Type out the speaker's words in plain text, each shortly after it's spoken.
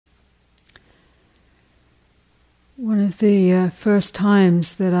One of the first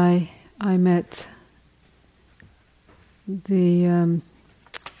times that I met the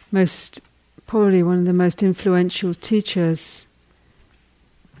probably one of the most influential teachers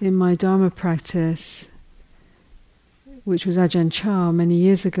in my Dharma practice, which was Ajahn Chah many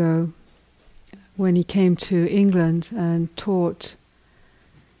years ago, when he came to England and taught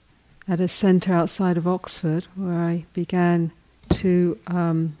at a centre outside of Oxford, where I began to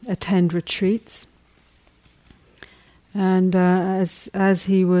attend retreats. And as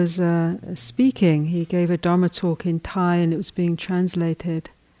he was speaking, he gave a Dharma talk in Thai, and it was being translated.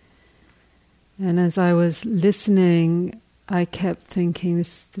 And as I was listening, I kept thinking,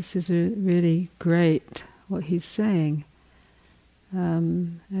 this is really great what he's saying.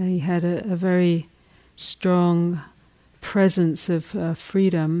 He had a very strong presence of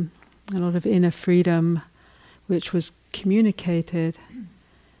freedom, a lot of inner freedom, which was communicated.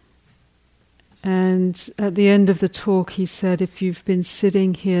 And at the end of the talk he said, if you've been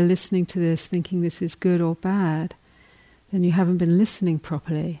sitting here listening to this thinking this is good or bad, then you haven't been listening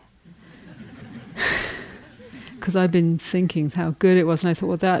properly. Because I've been thinking how good it was, and I thought,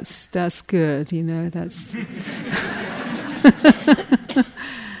 well, that's good, that's...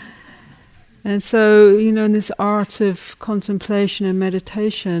 And so, in this art of contemplation and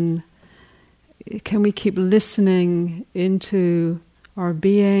meditation, can we keep listening into our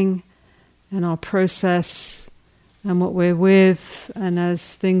being and our process and what we're with, and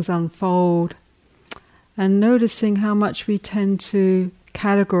as things unfold, and noticing how much we tend to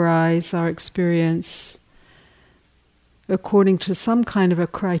categorize our experience according to some kind of a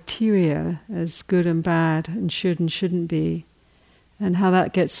criteria as good and bad and shouldn't be, and how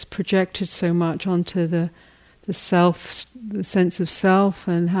that gets projected so much onto the self, the sense of self,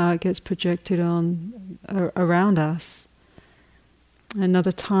 and how it gets projected on around us.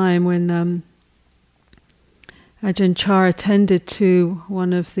 Another time when Ajahn Chah attended to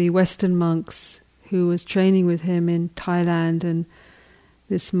one of the Western monks who was training with him in Thailand, and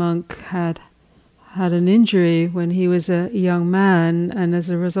this monk had an injury when he was a young man, and as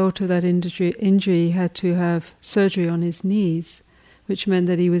a result of that injury he had to have surgery on his knees, which meant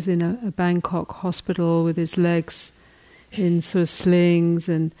that he was in a Bangkok hospital with his legs in sort of slings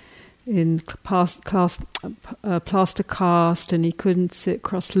and in plaster cast, and he couldn't sit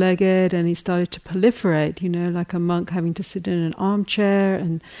cross-legged, and he started to proliferate, like a monk having to sit in an armchair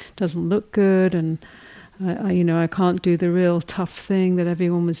and doesn't look good, and I can't do the real tough thing that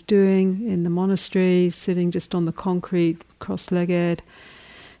everyone was doing in the monastery, sitting just on the concrete, cross-legged.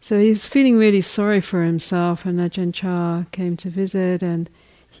 So he was feeling really sorry for himself, and Ajahn Chah came to visit, and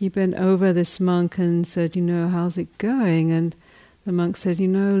he bent over this monk and said, how's it going? And the monk said,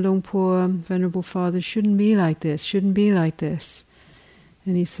 Longpo, Venerable Father, shouldn't be like this. And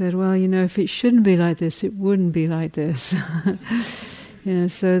he said, well, if it shouldn't be like this, it wouldn't be like this.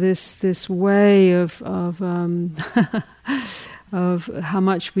 So this way of of how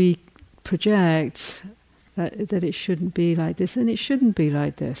much we project that it shouldn't be like this, and it shouldn't be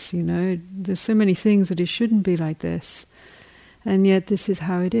like this. There's so many things that it shouldn't be like this, and yet this is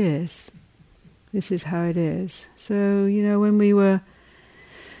how it is. This is how it is. So when we were,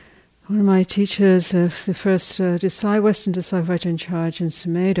 one of my teachers, the first Western disciple of Ajahn Chah and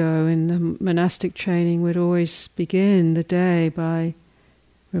Sumedho in the monastic training, would always begin the day by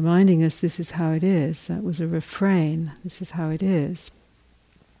reminding us this is how it is. That was a refrain. This is how it is.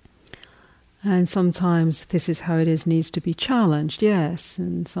 And sometimes this is how it is needs to be challenged, yes.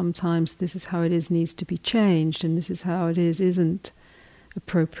 And sometimes this is how it is needs to be changed, and this is how it is isn't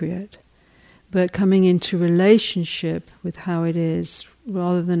appropriate. But coming into relationship with how it is,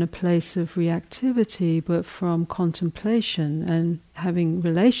 rather than a place of reactivity, but from contemplation and having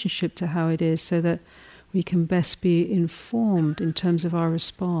relationship to how it is, so that we can best be informed in terms of our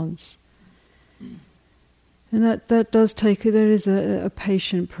response. And that does take, there is a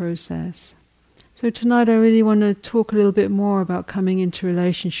patient process. So tonight I really want to talk a little bit more about coming into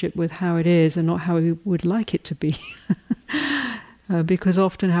relationship with how it is and not how we would like it to be. Because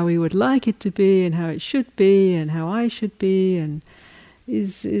often how we would like it to be and how it should be and how I should be and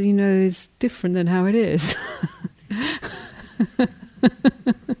is different than how it is.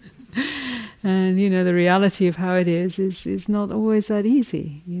 And the reality of how it is not always that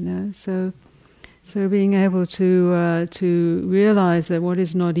easy. So being able to realize that what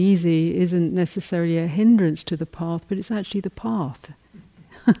is not easy isn't necessarily a hindrance to the path, but it's actually the path.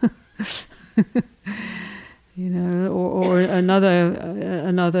 Or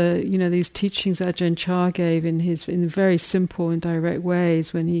another, these teachings that Ajahn Chah gave in very simple and direct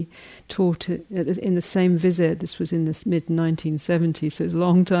ways when he taught it in the same visit. This was in the mid-1970s, so it's a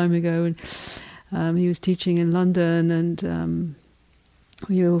long time ago. He was teaching in London, and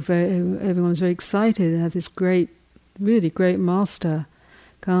everyone was very excited to have this really great master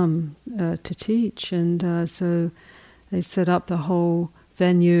come to teach. And so they set up the whole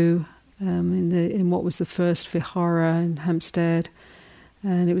venue in what was the first vihara in Hampstead.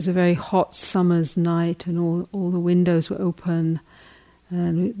 And it was a very hot summer's night, and all the windows were open.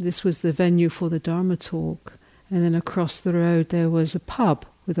 And this was the venue for the Dharma talk. And then across the road there was a pub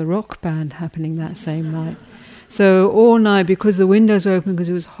with a rock band happening that same night. So all night, because the windows were open, because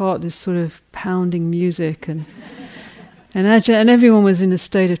it was hot, this sort of pounding music, and everyone was in a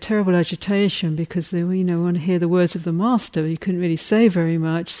state of terrible agitation because they want to hear the words of the master. But you couldn't really say very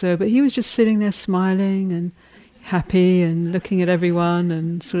much. But he was just sitting there smiling and happy and looking at everyone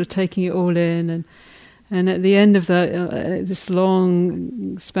and sort of taking it all in. And at the end of this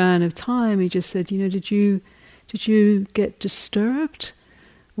long span of time, he just said, did you get disturbed,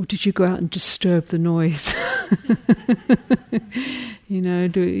 or did you go out and disturb the noise?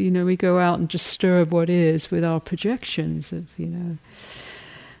 We go out and disturb what is with our projections of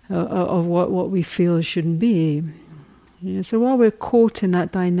what we feel shouldn't be. So while we're caught in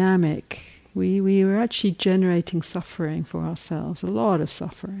that dynamic, we are actually generating suffering for ourselves, a lot of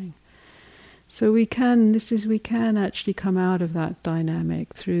suffering. So we can actually come out of that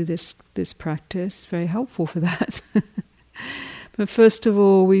dynamic through this practice. It's very helpful for that. But first of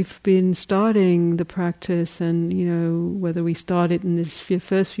all, we've been starting the practice, and whether we start it in this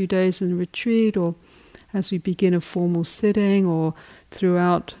first few days in the retreat, or as we begin a formal sitting, or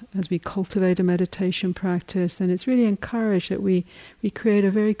throughout as we cultivate a meditation practice, then it's really encouraged that we create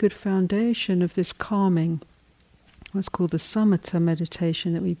a very good foundation of this calming, what's called the samatha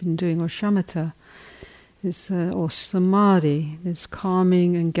meditation that we've been doing, or shamatha, or samadhi, this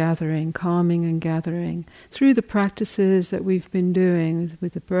calming and gathering through the practices that we've been doing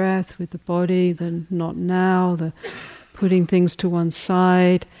with the breath, with the body, the not now, the putting things to one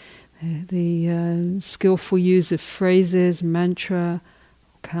side, the skillful use of phrases, mantra,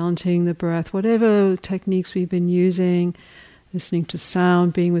 counting the breath, whatever techniques we've been using, listening to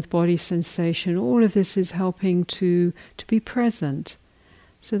sound, being with body sensation, all of this is helping to be present.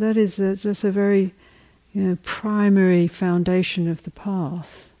 So that is just a very primary foundation of the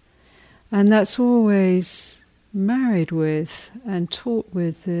path. And that's always married with and taught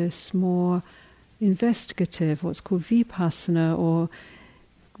with this more investigative, what's called vipassana, or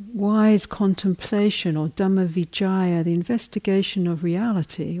wise contemplation, or dhamma vijaya, the investigation of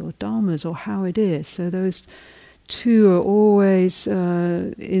reality, or dharmas, or how it is. So those two are always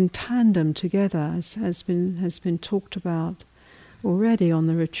in tandem together, as has been talked about already on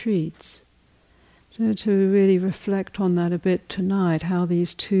the retreats. So to really reflect on that a bit tonight, how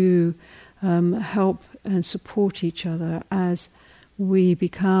these two help and support each other as we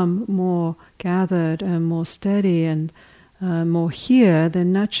become more gathered and more steady and more here,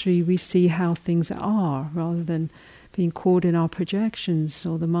 then naturally we see how things are, rather than being caught in our projections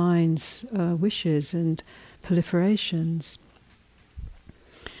or the mind's wishes and proliferations.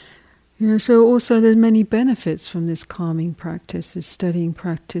 So also there's many benefits from this calming practice, this steadying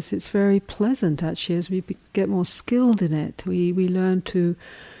practice. It's very pleasant actually as we get more skilled in it. We learn to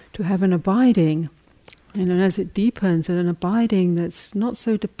have an abiding, and as it deepens, an abiding that's not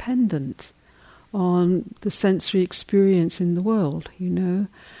so dependent on the sensory experience in the world,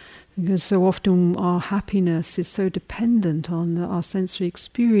 because so often our happiness is so dependent on our sensory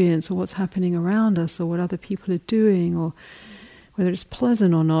experience, or what's happening around us, or what other people are doing, or whether it's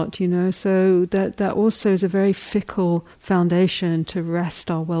pleasant or not, so that also is a very fickle foundation to rest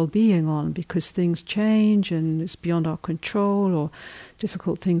our well-being on, because things change and it's beyond our control, or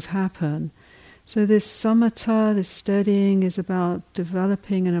difficult things happen. So this samatha, this steadying, is about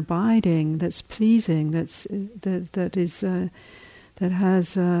developing an abiding that's pleasing, that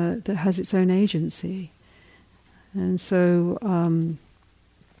has its own agency, and so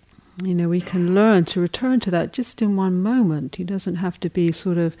we can learn to return to that just in one moment. It doesn't have to be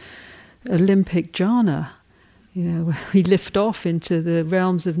sort of Olympic jhana, where we lift off into the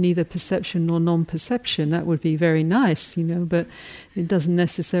realms of neither perception nor non-perception. That would be very nice, but it doesn't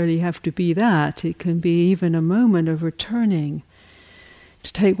necessarily have to be that. It can be even a moment of returning,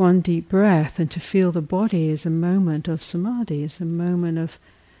 to take one deep breath and to feel the body as a moment of samadhi, as a moment of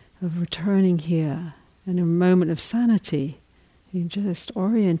returning here, and a moment of sanity. You're just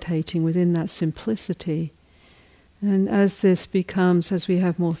orientating within that simplicity. And as this becomes, as we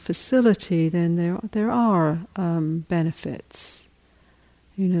have more facility, then there are benefits.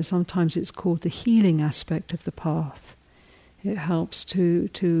 Sometimes it's called the healing aspect of the path. It helps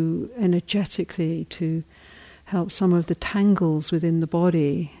to energetically to help some of the tangles within the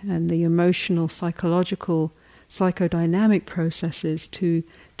body and the emotional, psychological, psychodynamic processes to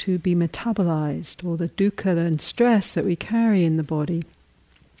be metabolized, or the dukkha and stress that we carry in the body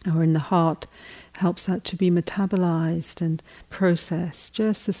or in the heart helps that to be metabolized and processed.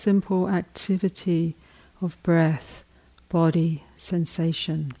 Just the simple activity of breath, body,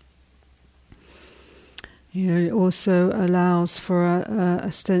 sensation. It also allows for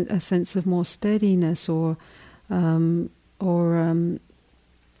a sense of more steadiness, or this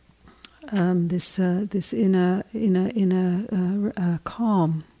inner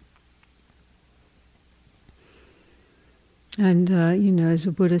calm. And as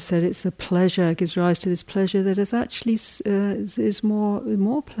the Buddha said, it's the pleasure, gives rise to this pleasure that is actually is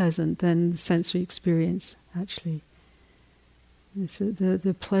more pleasant than sensory experience. Actually,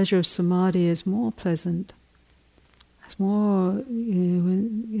 the pleasure of samadhi is more pleasant. Has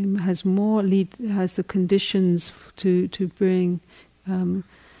the conditions to bring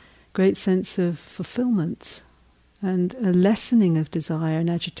great sense of fulfillment and a lessening of desire and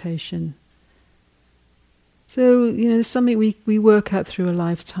agitation. So, it's something we work out through a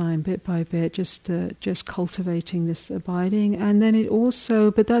lifetime, bit by bit, just cultivating this abiding. And then it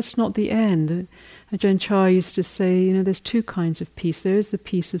also, but that's not the end. Ajahn Chah used to say, there's two kinds of peace. There is the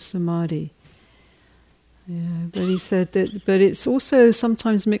peace of samadhi. But he said that, but it's also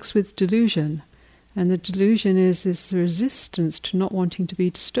sometimes mixed with delusion. And the delusion is this resistance to not wanting to be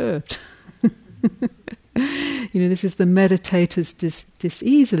disturbed. This is the meditator's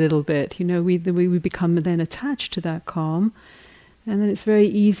dis-ease a little bit. We become then attached to that calm, and then it's very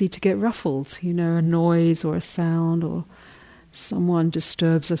easy to get ruffled. A noise or a sound or someone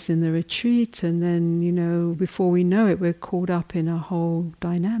disturbs us in the retreat, and then, before we know it, we're caught up in a whole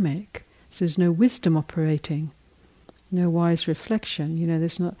dynamic. So there's no wisdom operating, no wise reflection.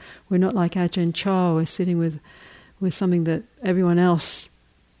 We're not like Ajahn Chah. We're sitting with something that everyone else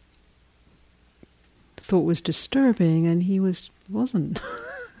thought was disturbing, and he wasn't.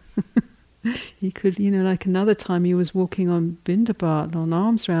 He could, like another time he was walking on Bindabat, on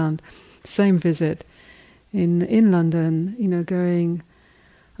alms round, same visit in London, going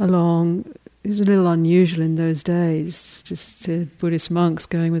along. It was a little unusual in those days, just Buddhist monks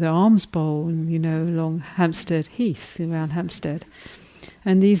going with their alms bowl, and along Hampstead Heath, around Hampstead.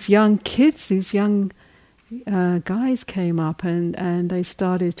 And these young kids, these young guys came up and they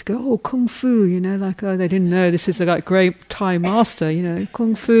started to go, kung fu, they didn't know this is a great Thai master,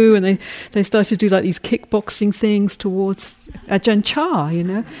 kung fu, and they started to do these kickboxing things towards Ajahn Chah,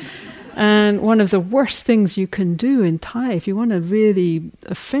 And one of the worst things you can do in Thai, if you want to really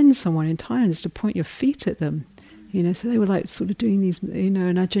offend someone in Thailand, is to point your feet at them. So they were sort of doing these, and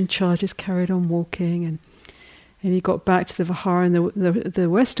Ajahn Chah just carried on walking, and he got back to the Vihara, and the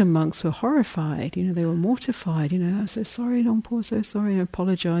Western monks were horrified. They were mortified. I'm so sorry, Longpo, so sorry,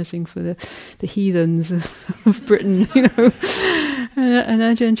 apologising for the heathens of Britain. And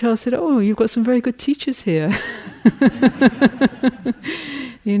Ajahn Chah said, "Oh, you've got some very good teachers here."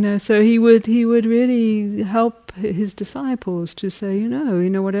 So he would really help his disciples to say,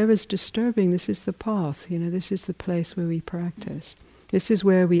 whatever's disturbing, this is the path. This is the place where we practice. This is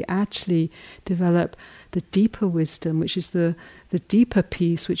where we actually develop the deeper wisdom, which is the deeper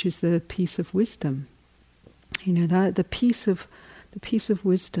peace, which is the peace of wisdom. That the peace of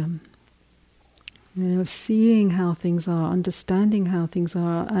wisdom. Of seeing how things are, understanding how things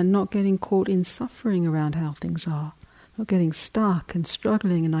are, and not getting caught in suffering around how things are. Not getting stuck and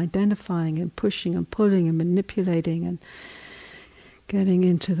struggling and identifying and pushing and pulling and manipulating and getting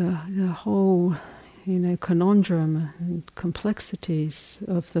into the whole, conundrum and complexities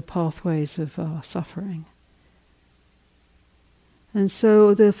of the pathways of suffering. And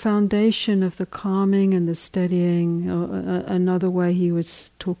so the foundation of the calming and the steadying, another way he would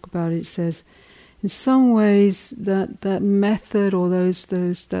talk about it, says, in some ways that method or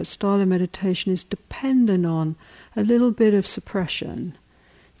that style of meditation is dependent on a little bit of suppression,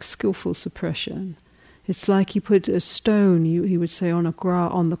 skillful suppression. It's like you put a stone, he would say, on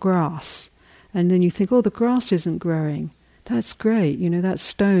the grass, and then you think, the grass isn't growing. That's great, that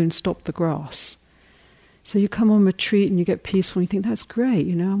stone stopped the grass. So you come on retreat and you get peaceful and you think, that's great,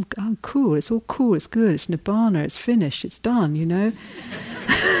 I'm cool, it's all cool, it's good, it's nibbana, it's finished, it's done,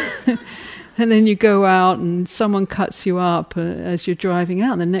 And then you go out and someone cuts you up as you're driving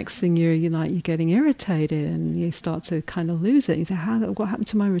out, and the next thing you're getting irritated and you start to kind of lose it. You think, what happened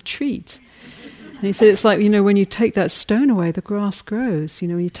to my retreat? And he said it's like, when you take that stone away, the grass grows.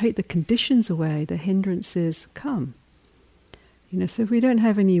 When you take the conditions away, the hindrances come. So if we don't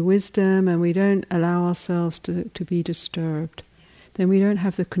have any wisdom and we don't allow ourselves to be disturbed, then we don't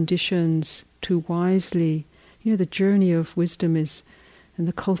have the conditions to wisely The journey of wisdom is, and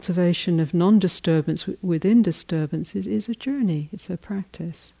the cultivation of non-disturbance within disturbance is a journey, it's a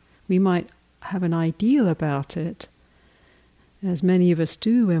practice. We might have an ideal about it, as many of us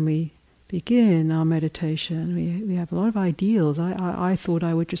do when we begin our meditation. We have a lot of ideals. I thought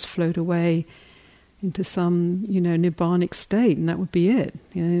I would just float away into some, nibbanic state, and that would be it.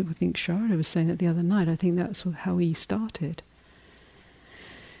 I think Sharada was saying that the other night. I think that's how he started.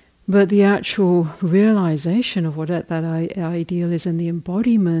 But the actual realization of what that ideal is, and the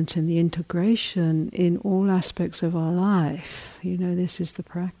embodiment and the integration in all aspects of our life, this is the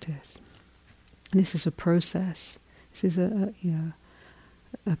practice. And this is a process. This is a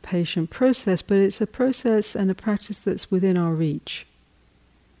patient process, but it's a process and a practice that's within our reach.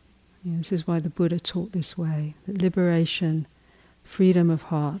 This is why the Buddha taught this way: that liberation, freedom of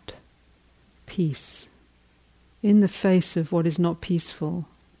heart, peace, in the face of what is not peaceful,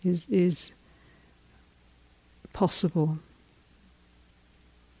 is possible.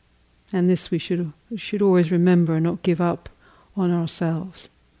 And this we should always remember and not give up on ourselves.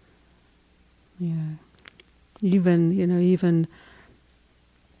 Even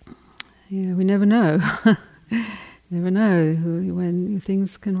we never know. Never know when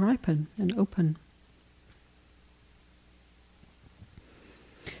things can ripen and open.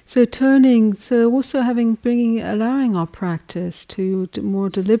 So allowing our practice to more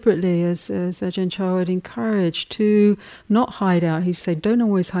deliberately, as Ajahn Chah would encourage, to not hide out. He said, don't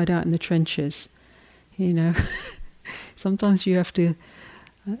always hide out in the trenches. Sometimes you have to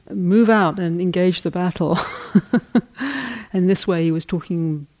move out and engage the battle. And this way he was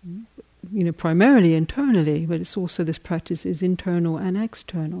talking, primarily internally, but it's also, this practice is internal and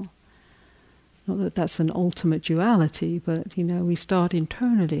external. Not that that's an ultimate duality, but we start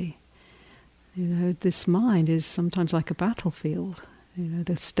internally. This mind is sometimes like a battlefield.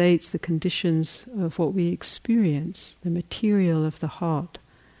 The states, the conditions of what we experience, the material of the heart,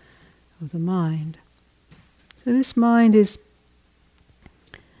 of the mind. So this mind is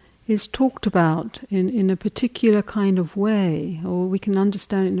talked about in a particular kind of way, or we can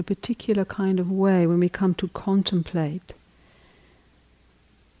understand it in a particular kind of way when we come to contemplate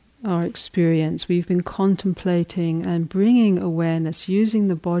our experience. We've been contemplating and bringing awareness, using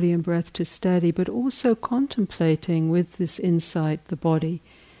the body and breath to steady, but also contemplating with this insight the body,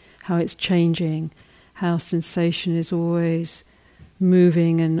 how it's changing, how sensation is always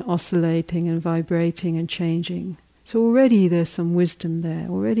moving and oscillating and vibrating and changing. So already there's some wisdom there.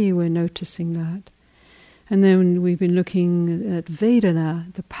 Already we're noticing that. And then we've been looking at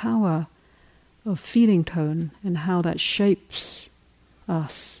Vedana, the power of feeling tone, and how that shapes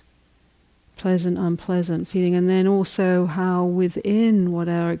us. Pleasant, unpleasant feeling. And then also how within what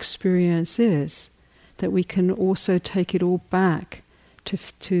our experience is, that we can also take it all back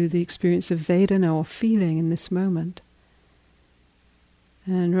to the experience of Vedana, or feeling in this moment.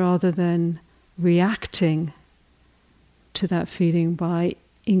 And rather than reacting to that feeling by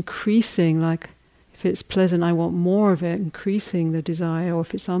increasing, like if it's pleasant, I want more of it, increasing the desire, or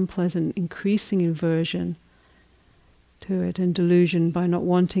if it's unpleasant, increasing aversion to it and delusion by not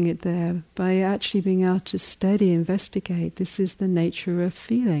wanting it there, by actually being able to steady, investigate. This is the nature of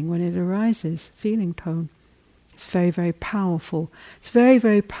feeling when it arises, feeling tone. It's very, very powerful. It's very,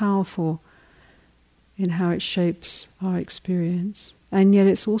 very powerful in how it shapes our experience. And yet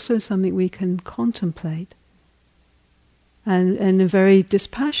it's also something we can contemplate. And very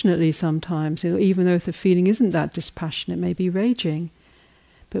dispassionately sometimes, even though if the feeling isn't that dispassionate, it may be raging,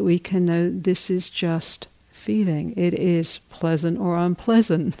 but we can know this is just feeling. It is pleasant or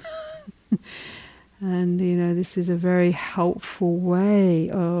unpleasant. And this is a very helpful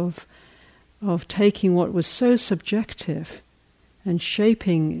way of taking what was so subjective and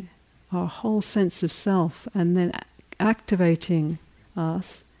shaping our whole sense of self, and then activating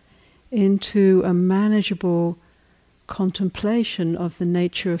us into a manageable contemplation of the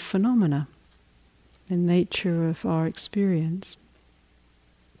nature of phenomena, the nature of our experience.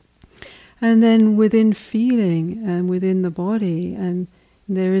 And then within feeling and within the body, and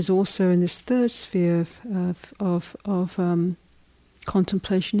there is also in this third sphere of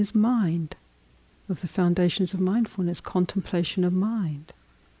contemplation is mind, of the foundations of mindfulness, contemplation of mind.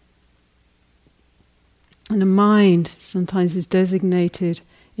 And the mind sometimes is designated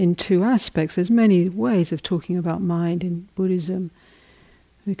in two aspects. There's many ways of talking about mind in Buddhism.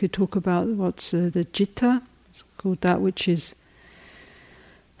 We could talk about what's the citta, it's called that which is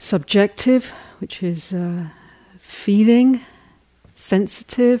subjective, which is feeling,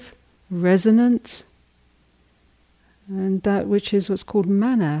 sensitive, resonant, and that which is what's called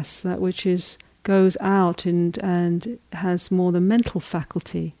manas, that which is goes out and has more the mental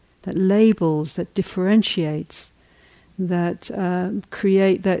faculty, that labels, that differentiates, that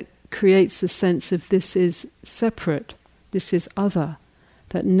creates the sense of this is separate, this is other,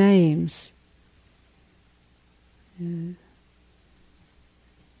 that names. Yeah.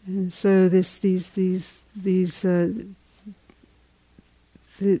 And so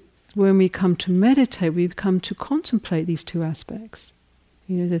when we come to meditate, we come to contemplate these two aspects.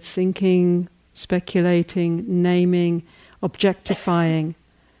 The thinking, speculating, naming, objectifying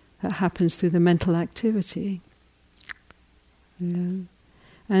that happens through the mental activity. Yeah.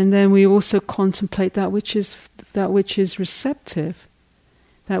 And then we also contemplate that which is receptive,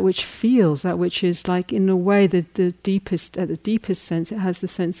 that which feels, that which is like, in a way, at the deepest sense, it has the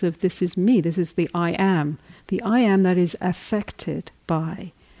sense of this is me, this is the I am that is affected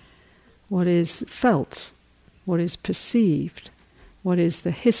by what is felt, what is perceived, what is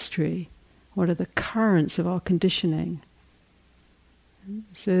the history, what are the currents of our conditioning.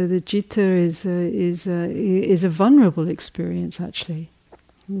 So the citta is a vulnerable experience, actually.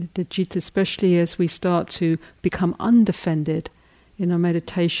 The citta, especially as we start to become undefended in our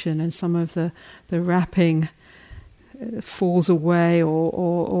meditation, and some of the wrapping falls away,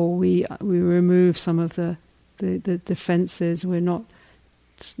 or we remove some of the defenses. We're not,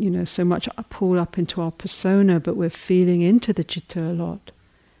 so much pulled up into our persona, but we're feeling into the citta a lot.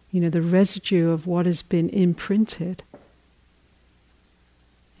 The residue of what has been imprinted.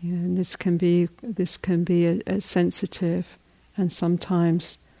 And this can be a sensitive and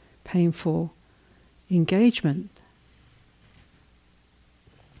sometimes painful engagement.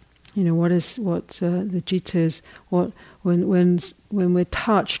 The citta is when we're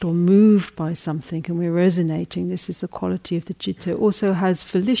touched or moved by something and we're resonating. This is the quality of the citta. It also has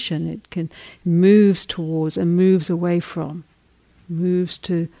volition. It moves towards and moves away from, moves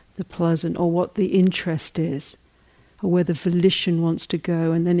to the pleasant or what the interest is, or where the volition wants to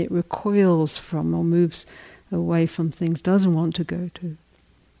go, and then it recoils from or moves away from things doesn't want to go to.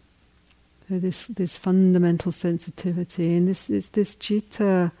 So this fundamental sensitivity, and this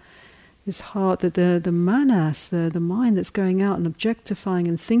citta, this heart, that the manas, the mind that's going out and objectifying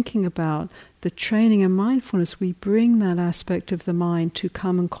and thinking about the training and mindfulness, we bring that aspect of the mind to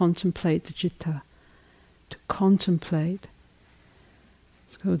come and contemplate the citta, to contemplate.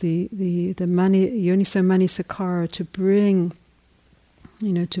 So the yoniso manasikara, to bring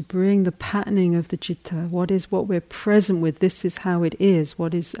the patterning of the citta. What we're present with. This is how it is.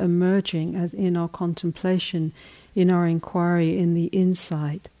 What is emerging as in our contemplation, in our inquiry, in the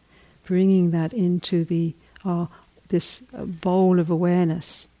insight. Bringing that into this bowl of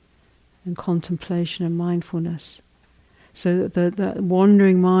awareness and contemplation and mindfulness. So that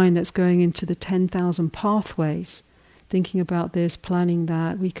wandering mind that's going into the 10,000 pathways, thinking about this, planning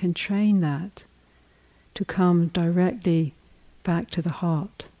that, we can train that to come directly back to the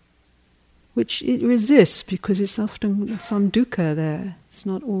heart, which it resists because it's often some dukkha there. It's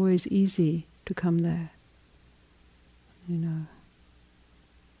not always easy to come there.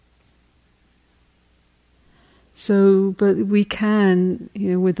 So, but we can,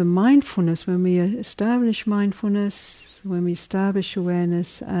 with the mindfulness, when we establish mindfulness, when we establish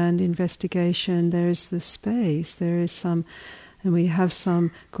awareness and investigation, there is the space, there is some, and we have some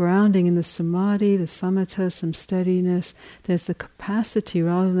grounding in the samadhi, the samatha, some steadiness. There's the capacity,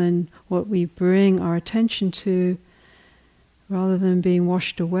 rather than what we bring our attention to, rather than being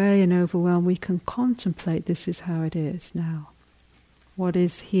washed away and overwhelmed, we can contemplate this is how it is now. What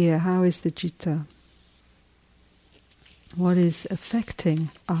is here? How is the citta? What is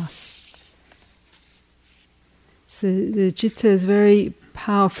affecting us? So the citta is very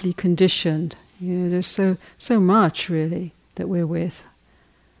powerfully conditioned. There's so much really that we're with.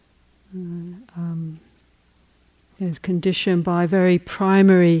 It's conditioned by very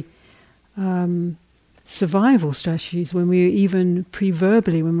primary survival strategies. When we were even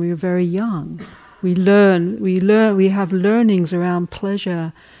pre-verbally, when we were very young, we have learnings around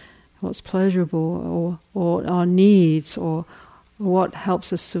pleasure, what's pleasurable, or our needs, or what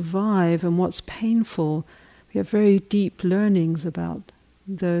helps us survive, and what's painful. We have very deep learnings about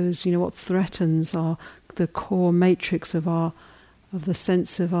those. What threatens the core matrix of the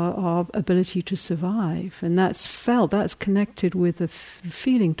sense of our ability to survive, and that's felt. That's connected with the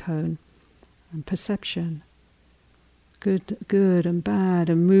feeling tone and perception. Good and bad,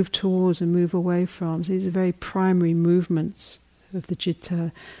 and move towards and move away from. So these are very primary movements of the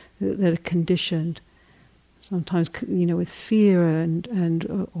citta that are conditioned, sometimes with fear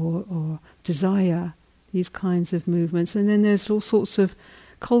or desire, these kinds of movements. And then there's all sorts of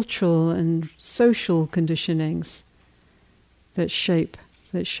cultural and social conditionings that shape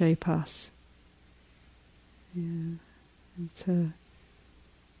us. Yeah.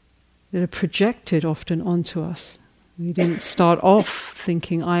 that are projected often onto us. We didn't start off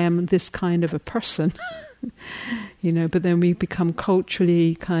thinking, I am this kind of a person, but then we become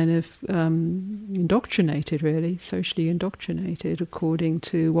culturally kind of indoctrinated, really, socially indoctrinated according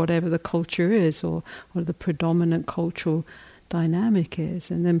to whatever the culture is or what the predominant cultural dynamic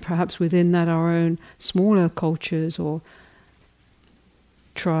is. And then perhaps within that our own smaller cultures or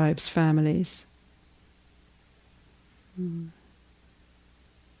tribes, families. And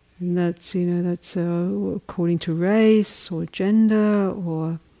that's according to race or gender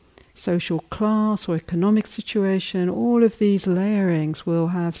or social class or economic situation. All of these layerings will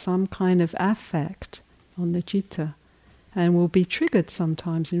have some kind of affect on the citta and will be triggered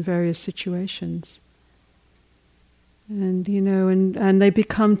sometimes in various situations. And and they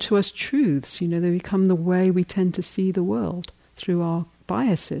become to us truths. They become the way we tend to see the world through our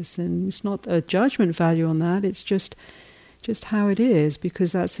biases. And it's not a judgment value on that. It's just how it is,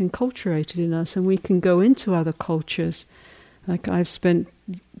 because that's enculturated in us, and we can go into other cultures. Like I've spent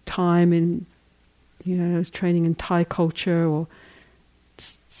time in, training in Thai culture or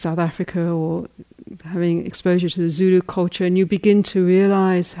South Africa, or having exposure to the Zulu culture, and you begin to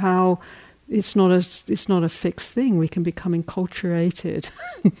realize how it's not a fixed thing. We can become enculturated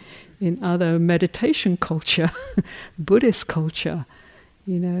in other meditation culture, Buddhist culture,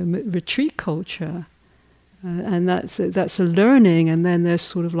 retreat culture. And that's a learning, and then there's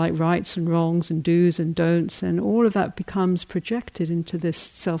sort of like rights and wrongs and do's and don'ts, and all of that becomes projected into this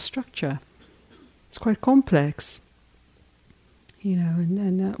self-structure. It's quite complex,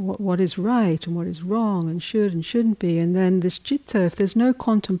 and what is right and what is wrong and should and shouldn't be. And then this citta, if there's no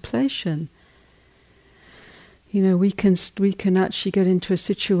contemplation, we can actually get into a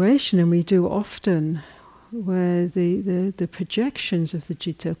situation, and we do often, where the projections of the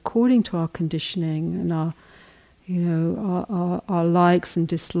citta, according to our conditioning and our likes and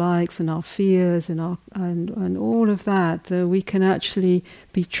dislikes and our fears and all of that, we can actually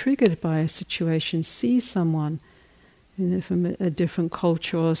be triggered by a situation, see someone from a different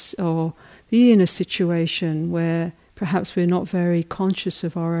culture, or be in a situation where perhaps we're not very conscious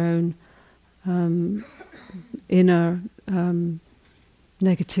of our own inner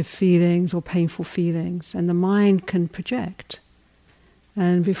negative feelings or painful feelings, and the mind can project.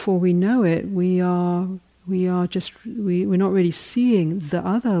 And before we know it, we're not really seeing the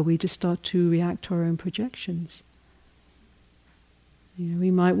other. We just start to react to our own projections.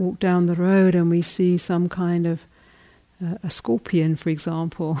 We might walk down the road and we see some kind of a scorpion, for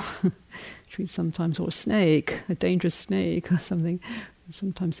example, sometimes, or a snake, a dangerous snake or something.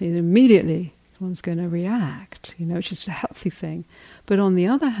 Sometimes immediately one's going to react, which is a healthy thing. But on the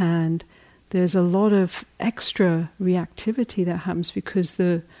other hand, there's a lot of extra reactivity that happens because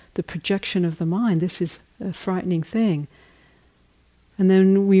the projection of the mind, this is a frightening thing. And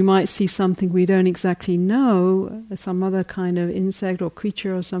then we might see something we don't exactly know, some other kind of insect or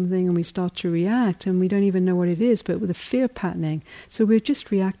creature or something, and we start to react, and we don't even know what it is, but with a fear patterning. So we're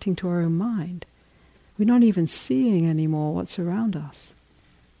just reacting to our own mind. We're not even seeing anymore what's around us.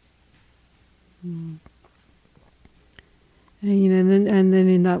 And then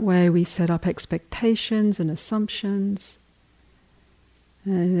in that way we set up expectations and assumptions,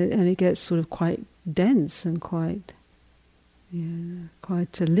 and it gets sort of quite dense and quite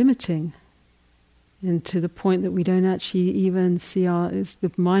limiting, and to the point that we don't actually even see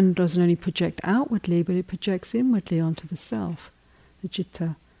the mind doesn't only project outwardly, but it projects inwardly onto the self, the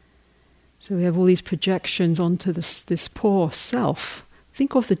citta. So we have all these projections onto this poor self.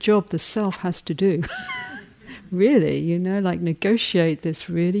 Think of the job the self has to do. Really, like negotiate this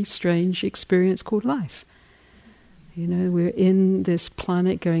really strange experience called life. We're in this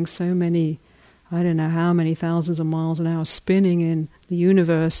planet going so many, I don't know how many thousands of miles an hour, spinning in the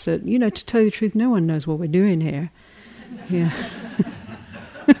universe that, to tell you the truth, no one knows what we're doing here. Yeah.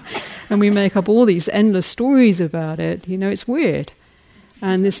 And we make up all these endless stories about it. It's weird.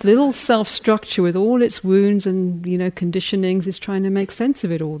 And this little self-structure with all its wounds and, conditionings is trying to make sense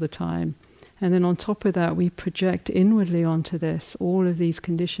of it all the time. And then on top of that, we project inwardly onto this all of these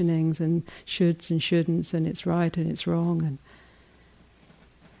conditionings and shoulds and shouldn'ts, and it's right and it's wrong.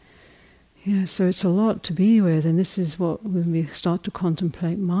 And so it's a lot to be with. And this is what, when we start to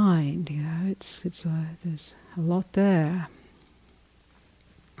contemplate mind, there's a lot there.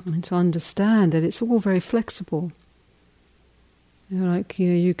 And to understand that it's all very flexible.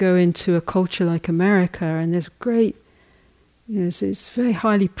 You go into a culture like America, and there's great, it's very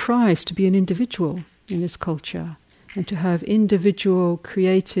highly prized to be an individual in this culture, and to have individual,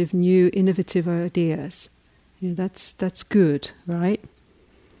 creative, new, innovative ideas. That's good, right?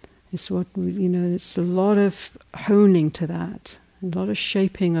 It's what it's a lot of honing to that, A lot of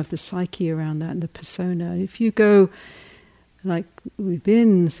shaping of the psyche around that and the persona. If you go, like we've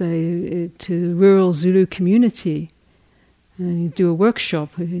been, say, to rural Zulu community, and you do a workshop.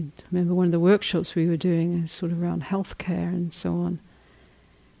 I remember one of the workshops we were doing is sort of around healthcare and so on.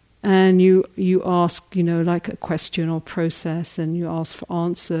 And you ask, like a question or process, and you ask for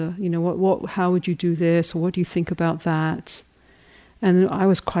answer. How would you do this, or what do you think about that? And I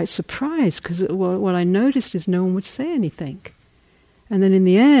was quite surprised because what I noticed is no one would say anything. And then in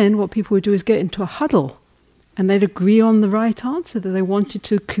the end, what people would do is get into a huddle, and they'd agree on the right answer that they wanted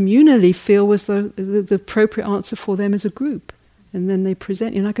to communally feel was the appropriate answer for them as a group. And then they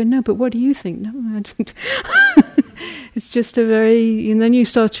present you, and I go, no, but what do you think? No, I don't. It's just and then you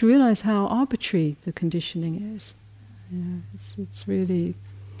start to realize how arbitrary the conditioning is. It's really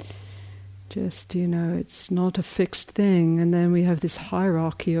just, it's not a fixed thing. And then we have this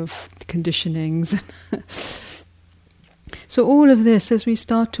hierarchy of conditionings. So all of this, as we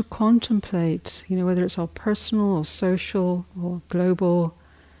start to contemplate, whether it's our personal or social or global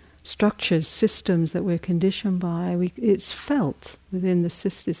structures, systems that we're conditioned by, it's felt within the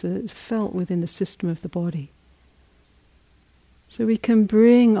system. It's felt within the system of the body. So we can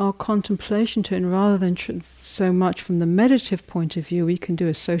bring our contemplation to it, and rather than so much from the meditative point of view, we can do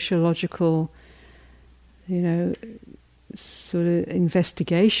a sociological, sort of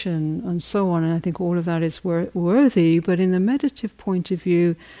investigation and so on, and I think all of that is worthy, but in the meditative point of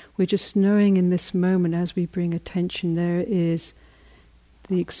view, we're just knowing in this moment as we bring attention, there is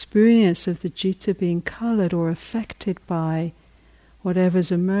the experience of the citta being coloured or affected by whatever's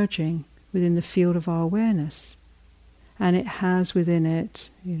emerging within the field of our awareness. And it has within it,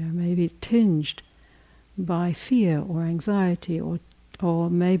 maybe tinged by fear or anxiety, or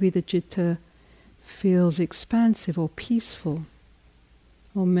maybe the citta feels expansive or peaceful,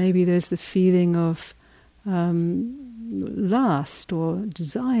 or maybe there's the feeling of lust or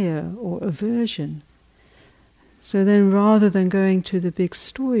desire or aversion. So then rather than going to the big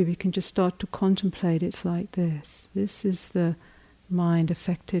story, we can just start to contemplate. It's like this. This is the mind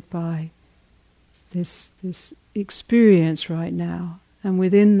affected by this experience right now. And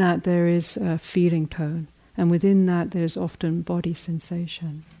within that there is a feeling tone. And within that there's often body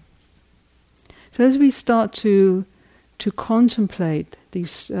sensation. So as we start to contemplate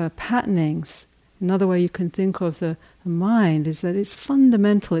these patternings, another way you can think of the mind is that its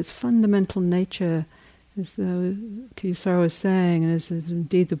fundamental nature, as Thanissara was saying, and as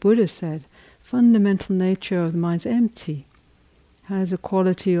indeed the Buddha said, fundamental nature of the mind's empty, has a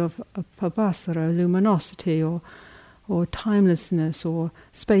quality of pabhasara, luminosity, or timelessness, or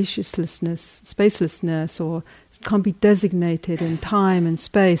spacelessness, or it can't be designated in time and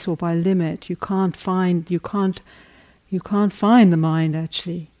space or by limit. You can't find the mind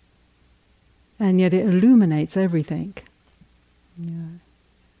actually, and yet it illuminates everything.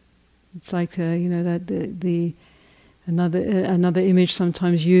 It's like that another image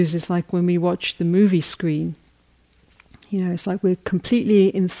sometimes used is like when we watch the movie screen. It's like we're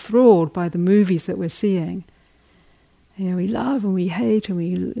completely enthralled by the movies that we're seeing. We love and we hate and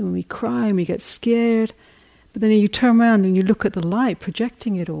we cry and we get scared. But then you turn around and you look at the light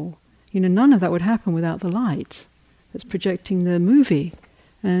projecting it all. None of that would happen without the light that's projecting the movie.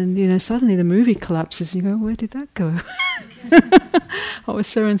 And, suddenly the movie collapses and you go, where did that go? I was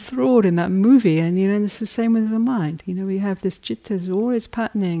so enthralled in that movie. And, it's the same with the mind. We have this citta, all its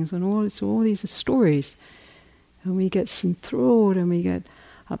patternings and all these stories. And we get enthralled and we get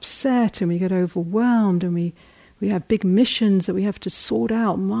upset and we get overwhelmed and we have big missions that we have to sort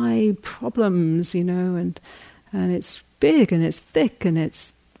out, my problems, and it's big and it's thick and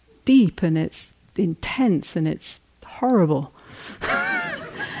it's deep and it's intense and it's horrible.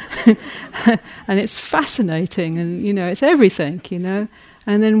 And it's fascinating and, it's everything,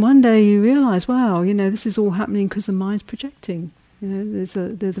 And then one day you realize, wow, this is all happening because the mind's projecting. There's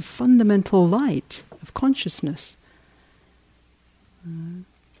the fundamental light of consciousness.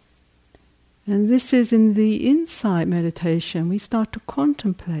 And this is in the insight meditation, we start to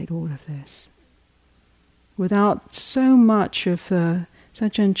contemplate all of this. Without so much of the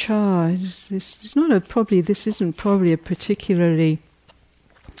Sajjan Chah, this isn't probably a particularly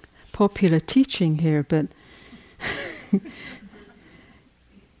popular teaching here, but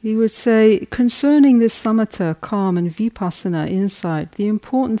he would say, concerning this samatha, calm, and vipassana, insight, the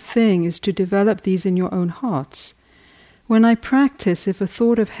important thing is to develop these in your own hearts. When I practice, if a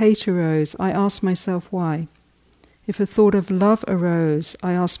thought of hate arose, I ask myself why. If a thought of love arose,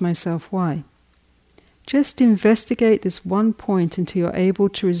 I ask myself why. Just investigate this one point until you're able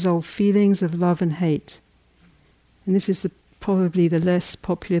to resolve feelings of love and hate. And this is probably the less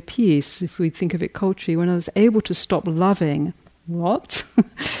popular piece, if we think of it culturally. When I was able to stop loving, what?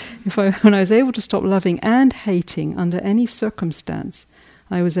 When I was able to stop loving and hating under any circumstance,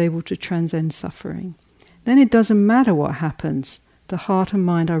 I was able to transcend suffering. Then it doesn't matter what happens. The heart and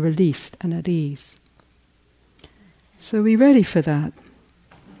mind are released and at ease. So we're ready for that.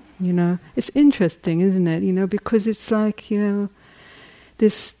 It's interesting, isn't it? Because it's like,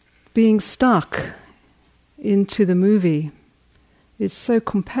 this being stuck into the movie. It's so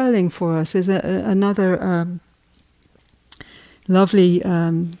compelling for us. There's another lovely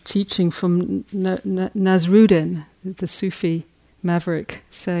teaching from Nasruddin, the Sufi maverick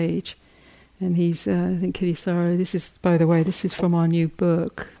sage. And he's, I think, Thanissara, this is from our new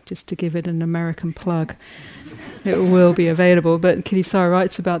book, just to give it an American plug. It will be available. But Thanissara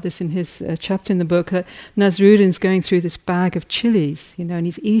writes about this in his chapter in the book, that Nasruddin's going through this bag of chilies, and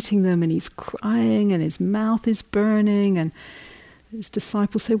he's eating them and he's crying and his mouth is burning, and his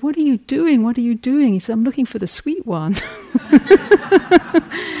disciples say, "What are you doing? What are you doing?" He said, "I'm looking for the sweet one."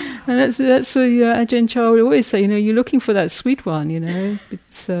 And that's what Ajahn Chah would always say, you're looking for that sweet one,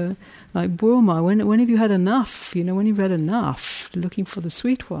 It's like Burma, when have you had enough? When you've had enough, looking for the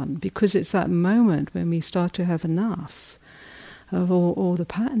sweet one, because it's that moment when we start to have enough of all the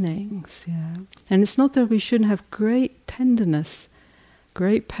patternings. And it's not that we shouldn't have great tenderness,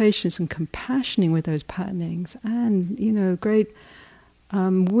 great patience and compassion with those patternings, and great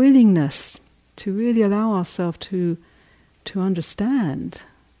willingness to really allow ourselves to understand.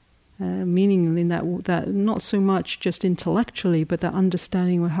 Meaning in that not so much just intellectually, but that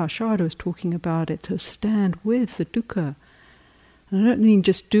understanding how Sharda was talking about it, to stand with the dukkha. And I don't mean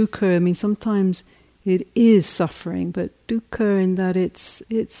just dukkha, I mean sometimes it is suffering, but dukkha in that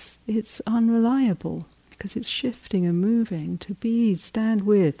it's unreliable, because it's shifting and moving. To stand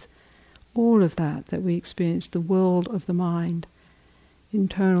with all of that we experience, the world of the mind,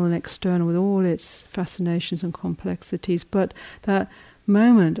 internal and external, with all its fascinations and complexities, but that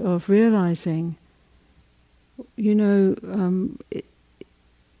moment of realizing, when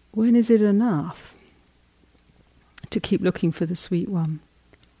is it enough to keep looking for the sweet one?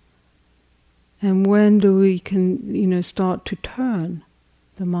 And when do we can, start to turn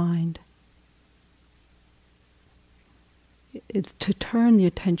the mind, to turn the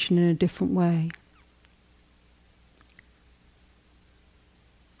attention in a different way?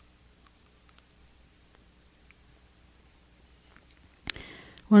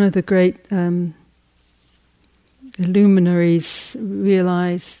 One of the great luminaries,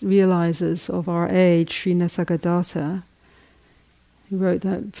 realizers of our age, Sri Nisargadatta, who wrote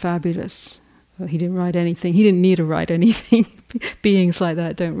that fabulous. Well, he didn't write anything. He didn't need to write anything. Beings like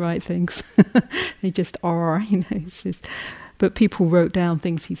that don't write things. They just are. It's just. But people wrote down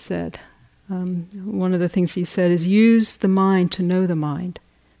things he said. One of the things he said is, use the mind to know the mind,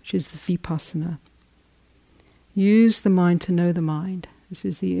 which is the vipassana. Use the mind to know the mind. This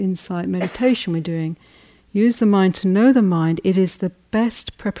is the insight meditation we're doing. Use the mind to know the mind. It is the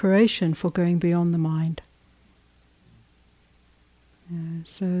best preparation for going beyond the mind.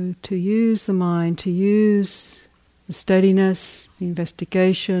 So to use the mind, to use the steadiness, the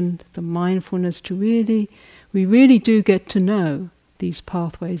investigation, the mindfulness, we really do get to know these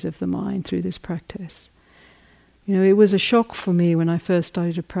pathways of the mind through this practice. It was a shock for me when I first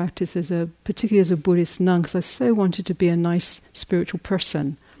started to practice, particularly as a Buddhist nun, because I so wanted to be a nice spiritual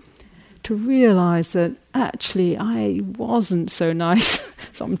person, to realize that actually I wasn't so nice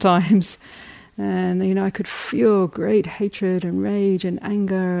sometimes. And, I could feel great hatred and rage and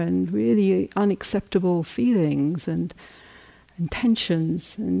anger and really unacceptable feelings and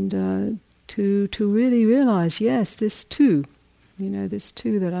tensions. And to really realize, yes, this too,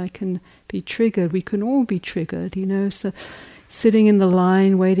 that I can be triggered. We can all be triggered, so sitting in the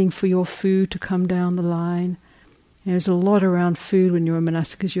line, waiting for your food to come down the line. There's a lot around food when you're a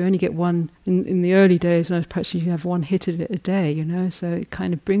monastic, because you only get one, in the early days when I was practicing, you have one hit a day, so it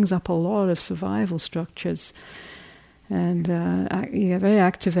kind of brings up a lot of survival structures. And very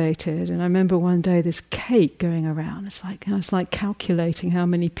activated. And I remember one day this cake going around. I was like calculating how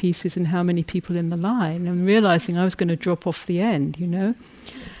many pieces and how many people in the line, and realizing I was going to drop off the end,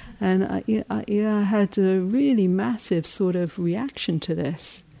 And I had a really massive sort of reaction to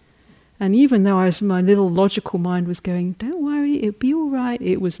this. And even though my little logical mind was going, "Don't worry, it'll be all right,"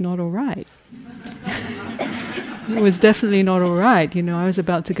 it was not all right. It was definitely not all right. I was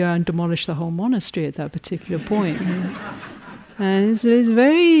about to go and demolish the whole monastery at that particular point. And it's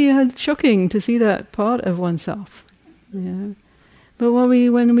very shocking to see that part of oneself. But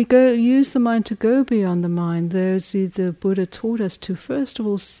when we go use the mind to go beyond the mind, the Buddha taught us to first of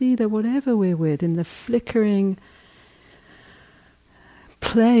all see that whatever we're with, in the flickering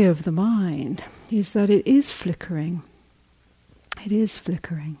play of the mind, is that it is flickering. It is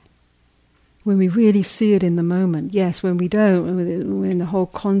flickering. When we really see it in the moment. Yes, when we don't, when the whole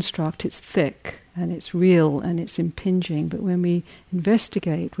construct, it's thick and it's real and it's impinging. But when we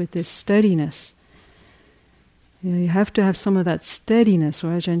investigate with this steadiness, you have to have some of that steadiness,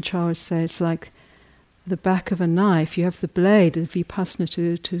 or as Ajahn Chah would say, it's like the back of a knife. You have the blade, the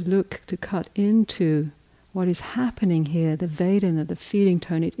vipassana, to look, to cut into what is happening here, the Vedana, the feeling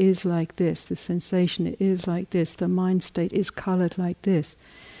tone, it is like this, the sensation, it is like this, the mind state is coloured like this.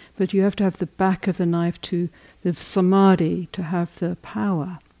 But you have to have the back of the knife, to the samadhi, to have the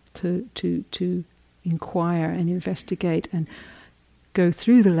power to inquire and investigate and go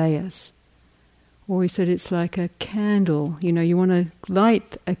through the layers. Or he said it's like a candle. You want to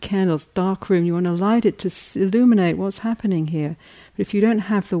light a candle, it's a dark room, you want to light it to illuminate what's happening here. But if you don't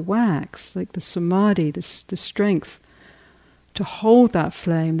have the wax, like the samadhi, the strength to hold that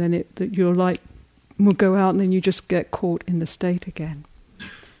flame, then your light will go out and then you just get caught in the state again.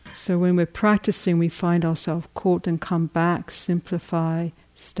 So when we're practicing, we find ourselves caught and come back, simplify,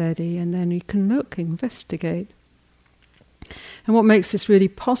 steady, and then you can look, investigate. And what makes this really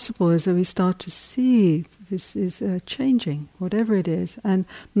possible is that we start to see this is changing, whatever it is. And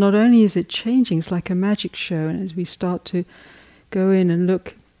not only is it changing, it's like a magic show. And as we start to go in and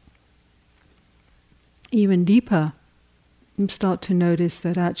look even deeper, you start to notice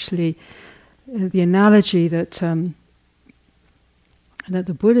that actually the analogy that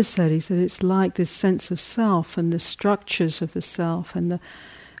the Buddha said, he said it's like this sense of self and the structures of the self and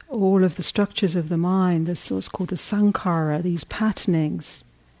all of the structures of the mind, this what's called the sankhara, these patternings,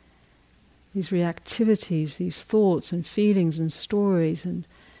 these reactivities, these thoughts and feelings and stories, and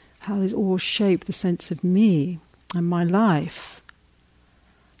how these all shape the sense of me and my life.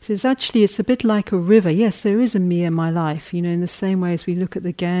 So it's a bit like a river. Yes, there is a me in my life, in the same way as we look at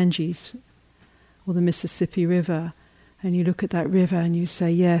the Ganges or the Mississippi River, and you look at that river and you say,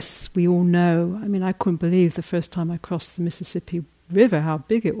 yes, we all know. I mean, I couldn't believe the first time I crossed the Mississippi River how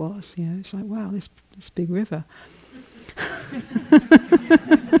big it was. It's like, wow, this big river.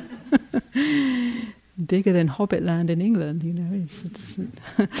 Bigger than Hobbitland in England,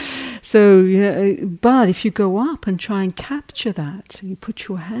 but if you go up and try and capture that, you put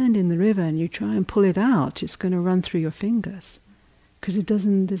your hand in the river and you try and pull it out, it's going to run through your fingers because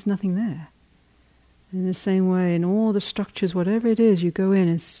there's nothing there. In the same way, in all the structures, whatever it is, you go in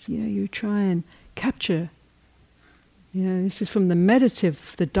and you try and capture. This is from the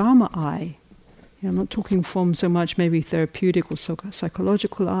meditative, the Dharma eye. I'm not talking from so much maybe therapeutic or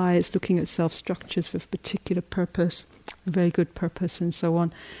psychological eye. It's looking at self-structures for a particular purpose, a very good purpose, and so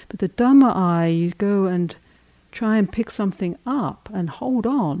on. But the Dhamma eye, you go and try and pick something up and hold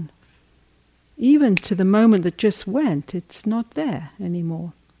on. Even to the moment that just went, it's not there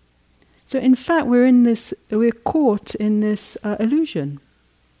anymore. So in fact, we're caught in this illusion,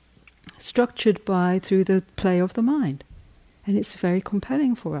 structured through the play of the mind. And it's very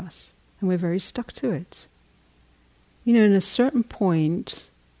compelling for us. And we're very stuck to it. In a certain point,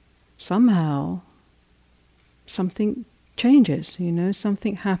 somehow, something changes,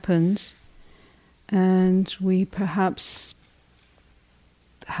 something happens, and we perhaps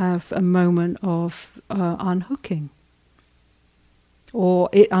have a moment of unhooking. Or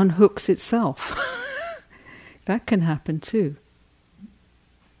it unhooks itself. That can happen too.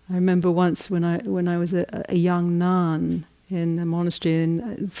 I remember once when I was a young nun in a monastery,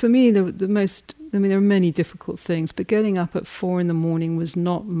 and for me there are many difficult things, but getting up at 4 a.m. was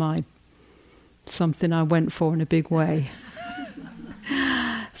not something I went for in a big way.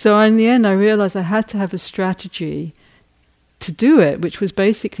 So in the end I realized I had to have a strategy to do it, which was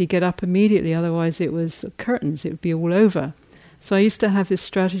basically get up immediately, otherwise it was curtains, it would be all over. So I used to have this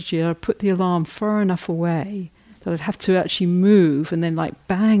strategy. I'd put the alarm far enough away that I'd have to actually move and then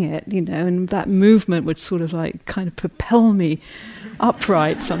bang it, and that movement would sort of kind of propel me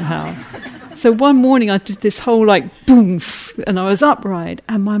upright somehow. So one morning I did this whole boom, and I was upright,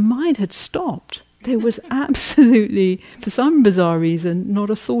 and my mind had stopped. There was absolutely, for some bizarre reason, not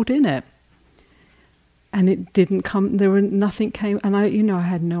a thought in it. And it didn't come, nothing came, and I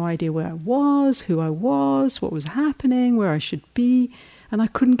had no idea where I was, who I was, what was happening, where I should be, and I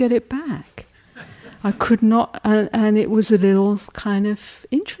couldn't get it back. I could not, and it was a little kind of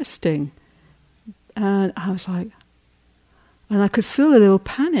interesting. And I was like, and I could feel a little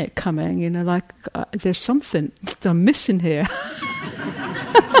panic coming, there's something I'm missing here.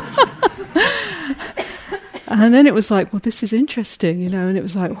 And then it was like, well, this is interesting, and it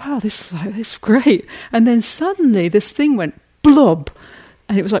was like, wow, this is great. And then suddenly this thing went blob,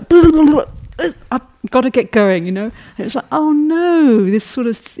 and it was like, blah, blah, blah, blah, I've got to get going, And it was like, oh no,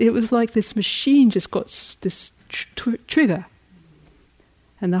 it was like this machine just got this trigger.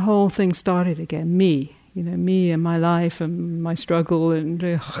 And the whole thing started again, me and my life and my struggle, and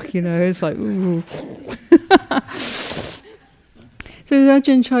it's like, ooh. So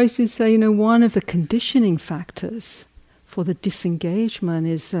Ajahn Chögyam say, one of the conditioning factors for the disengagement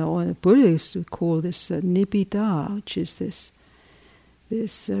is, or Buddhists would call this nibbida, which is this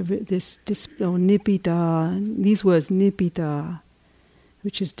or nibbida. These words, nibbida,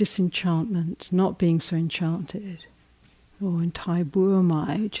 which is disenchantment, not being so enchanted, or in Thai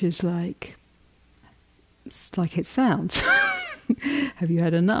burmai, which is it's like it sounds. Have you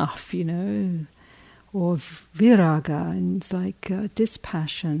had enough? Or viraga, and it's like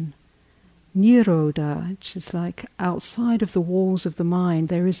dispassion. Nirodha, which is like outside of the walls of the mind,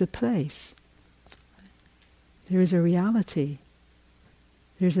 there is a place. There is a reality.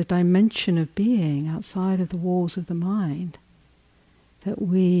 There is a dimension of being outside of the walls of the mind that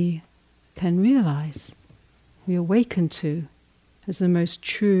we can realize, we awaken to as the most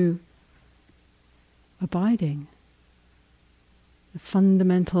true abiding, the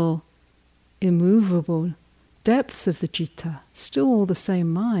fundamental, immovable depth of the citta, still all the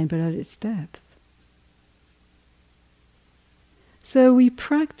same mind, but at its depth. So we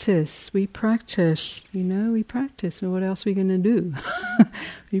practice. What else are we going to do?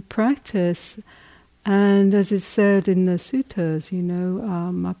 We practice, and as is said in the suttas,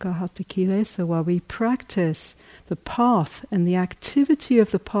 makahata kilesa, while we practice the path and the activity of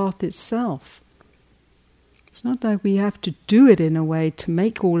the path itself. It's not that we have to do it in a way to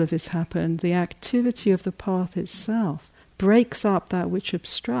make all of this happen. The activity of the path itself breaks up that which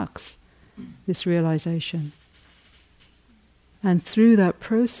obstructs this realization. And through that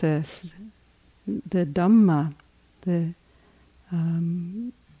process, the Dhamma, in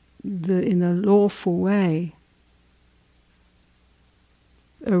a lawful way,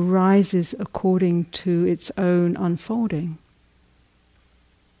 arises according to its own unfolding.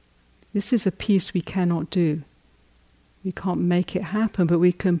 This is a piece we cannot do. We can't make it happen, but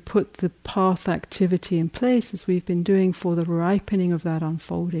we can put the path activity in place as we've been doing for the ripening of that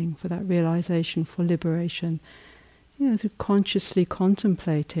unfolding, for that realization, for liberation. Through consciously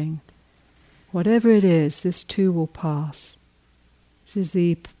contemplating, whatever it is, this too will pass. This is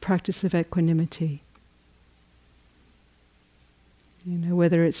the practice of equanimity.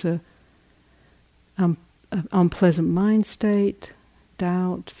 Whether it's an unpleasant mind state,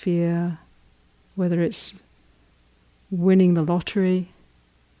 doubt, fear, whether it's winning the lottery,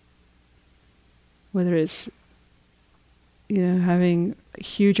 whether it's having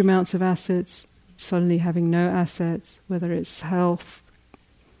huge amounts of assets, suddenly having no assets, whether it's health,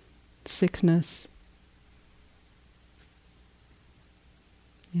 sickness,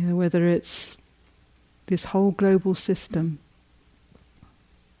 whether it's this whole global system.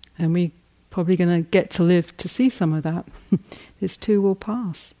 And we're probably going to get to live to see some of that. This too will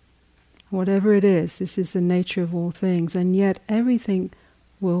pass. Whatever it is, this is the nature of all things, and yet everything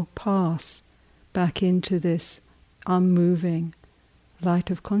will pass back into this unmoving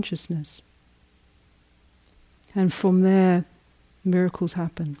light of consciousness. And from there, miracles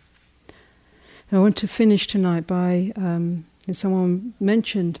happen. I want to finish tonight by, someone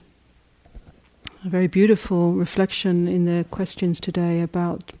mentioned a very beautiful reflection in the questions today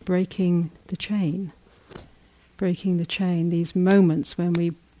about breaking the chain. Breaking the chain, these moments when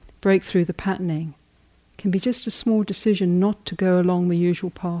we break through the patterning, can be just a small decision not to go along the usual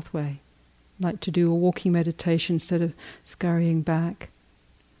pathway, like to do a walking meditation instead of scurrying back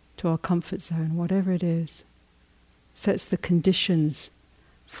to our comfort zone, whatever it is. Sets the conditions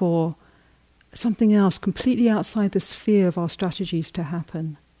for something else completely outside the sphere of our strategies to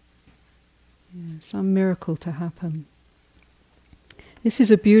happen. Some miracle to happen. This is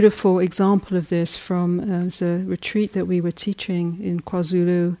a beautiful example of this from a retreat that we were teaching in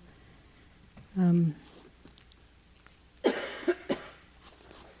KwaZulu.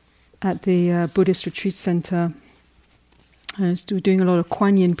 At the Buddhist Retreat Center. We're doing a lot of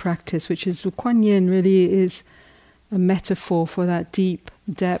Kuan Yin practice, Kuan Yin really is a metaphor for that deep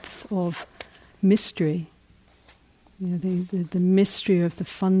depth of mystery. The mystery of the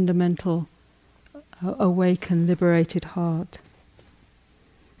fundamental awakened, liberated heart.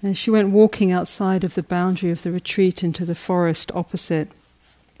 And she went walking outside of the boundary of the retreat into the forest opposite.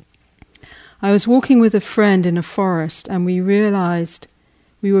 I was walking with a friend in a forest, and we realized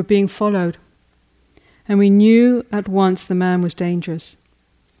we were being followed. And we knew at once the man was dangerous.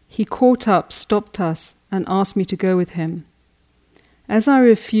 He caught up, stopped us, and asked me to go with him. As I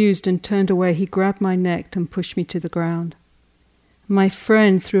refused and turned away, he grabbed my neck and pushed me to the ground. My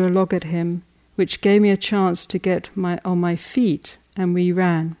friend threw a log at him, which gave me a chance to get on my feet, and we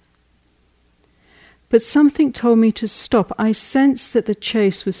ran. But something told me to stop. I sensed that the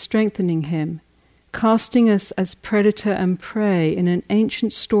chase was strengthening him, casting us as predator and prey in an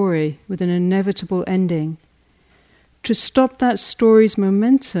ancient story with an inevitable ending. To stop that story's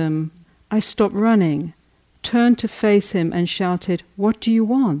momentum, I stopped running, turned to face him and shouted, "What do you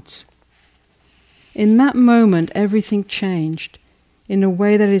want?" In that moment, everything changed in a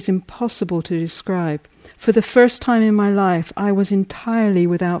way that is impossible to describe. For the first time in my life, I was entirely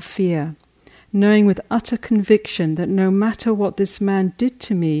without fear, knowing with utter conviction that no matter what this man did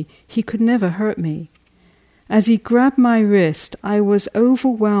to me, he could never hurt me. As he grabbed my wrist, I was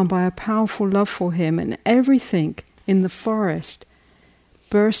overwhelmed by a powerful love for him, and everything in the forest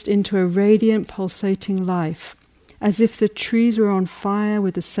burst into a radiant, pulsating life, as if the trees were on fire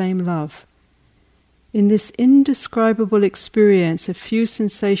with the same love. In this indescribable experience, a few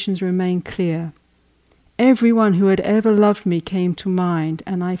sensations remain clear. Everyone who had ever loved me came to mind,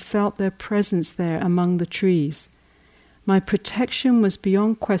 and I felt their presence there among the trees. My protection was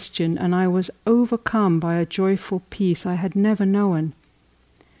beyond question, and I was overcome by a joyful peace I had never known.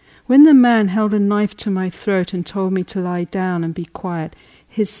 When the man held a knife to my throat and told me to lie down and be quiet,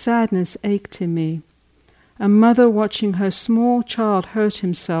 his sadness ached in me. A mother watching her small child hurt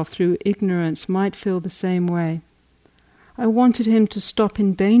himself through ignorance might feel the same way. I wanted him to stop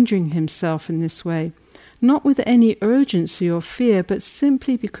endangering himself in this way, not with any urgency or fear, but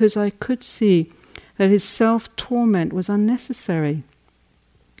simply because I could see that his self-torment was unnecessary.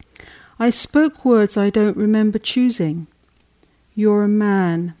 I spoke words I don't remember choosing. "You're a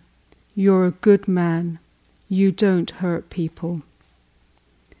man. You're a good man. You don't hurt people."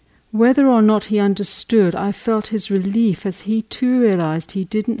 Whether or not he understood, I felt his relief as he too realized he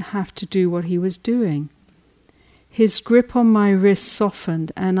didn't have to do what he was doing. His grip on my wrist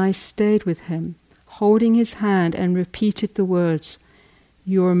softened, and I stayed with him, holding his hand, and repeated the words,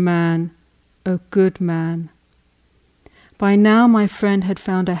 "You're a man, a good man." By now my friend had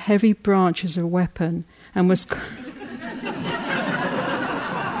found a heavy branch as a weapon and was...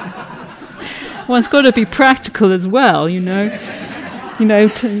 One's got to be practical as well, you know.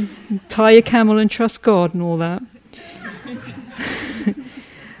 To tie your camel and trust God and all that.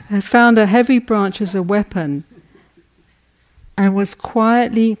 I found a heavy branch as a weapon and was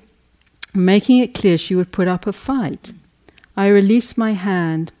quietly making it clear she would put up a fight. I released my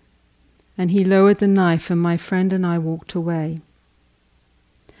hand, and he lowered the knife, and my friend and I walked away.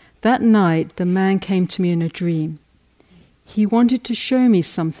 That night, the man came to me in a dream. He wanted to show me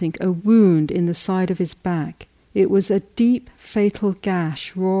something, a wound in the side of his back. It was a deep, fatal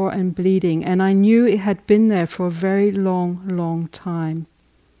gash, raw and bleeding, and I knew it had been there for a very long, long time.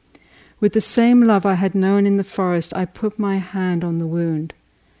 With the same love I had known in the forest, I put my hand on the wound.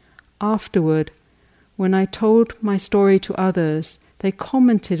 Afterward, when I told my story to others, they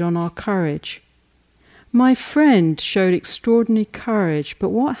commented on our courage. My friend showed extraordinary courage,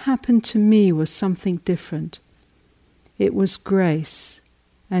 but what happened to me was something different. It was grace,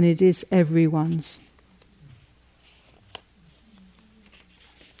 and it is everyone's.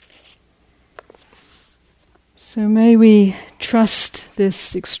 So may we trust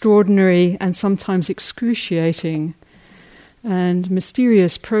this extraordinary and sometimes excruciating and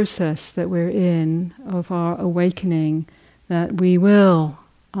mysterious process that we're in of our awakening, that we will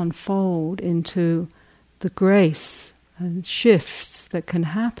unfold into the grace and shifts that can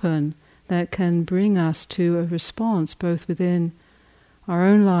happen, that can bring us to a response both within our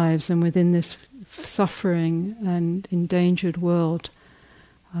own lives and within this suffering and endangered world.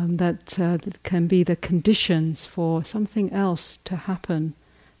 That can be the conditions for something else to happen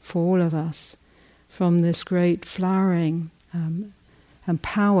for all of us from this great flowering and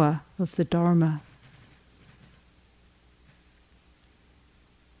power of the Dharma.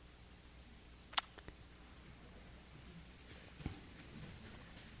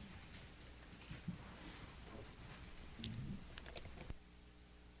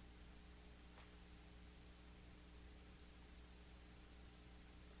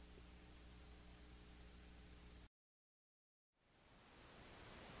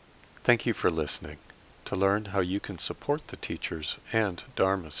 Thank you for listening. To learn how you can support the teachers and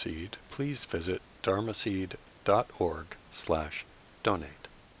Dharma Seed, please visit dharmaseed.org/donate.